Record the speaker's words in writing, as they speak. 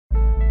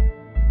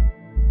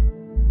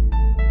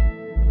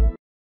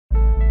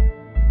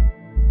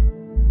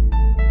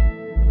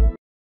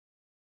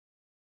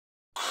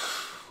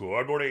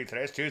Good morning.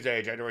 Today's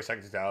Tuesday, January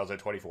 2nd,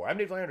 2024. I'm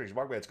Dave Landry.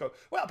 Mark Let's go.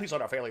 Well, peace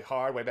on our fairly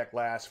hard way back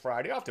last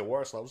Friday. Off to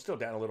worse levels, still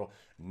down a little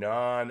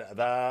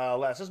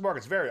nonetheless. This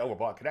market's very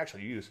overbought. Could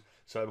actually use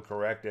some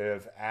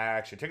corrective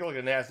action. Take a look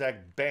at the NASDAQ.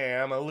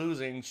 Bam, a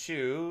losing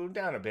shoe.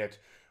 Down a bit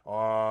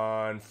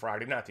on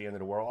Friday. Not the end of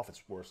the world. Off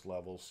its worst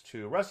levels,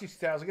 too. Rusty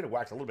 2000 getting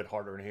whacked a little bit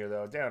harder in here,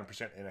 though. Down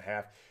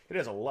 1.5%. It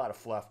is a lot of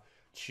fluff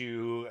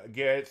to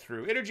get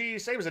through. Energy,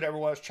 same as it ever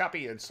was,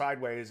 choppy and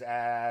sideways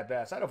at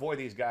best. I'd avoid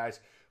these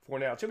guys for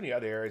now. Too many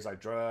other areas like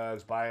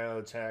drugs,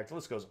 biotech, the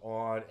list goes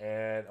on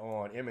and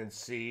on.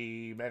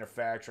 MNC,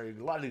 manufacturing,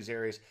 a lot of these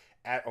areas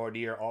at or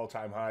near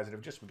all-time highs that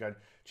have just begun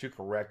to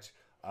correct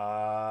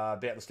a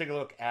bit. Let's take a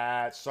look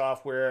at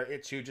software.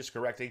 It too just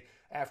correcting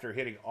after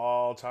hitting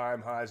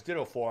all-time highs.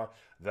 Ditto for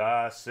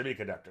the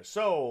semiconductor.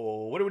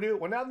 So what do?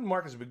 Well, now the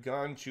market has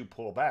begun to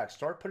pull back.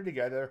 Start putting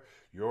together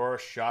your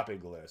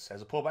shopping list.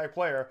 As a pullback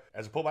player,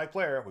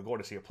 we're going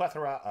to see a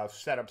plethora of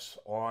setups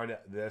on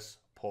this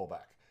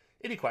pullback.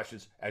 Any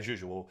questions, as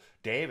usual,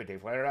 Dave at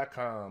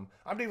DaveLandry.com.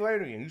 I'm Dave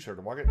Landry, and you serve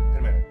the market in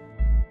a minute.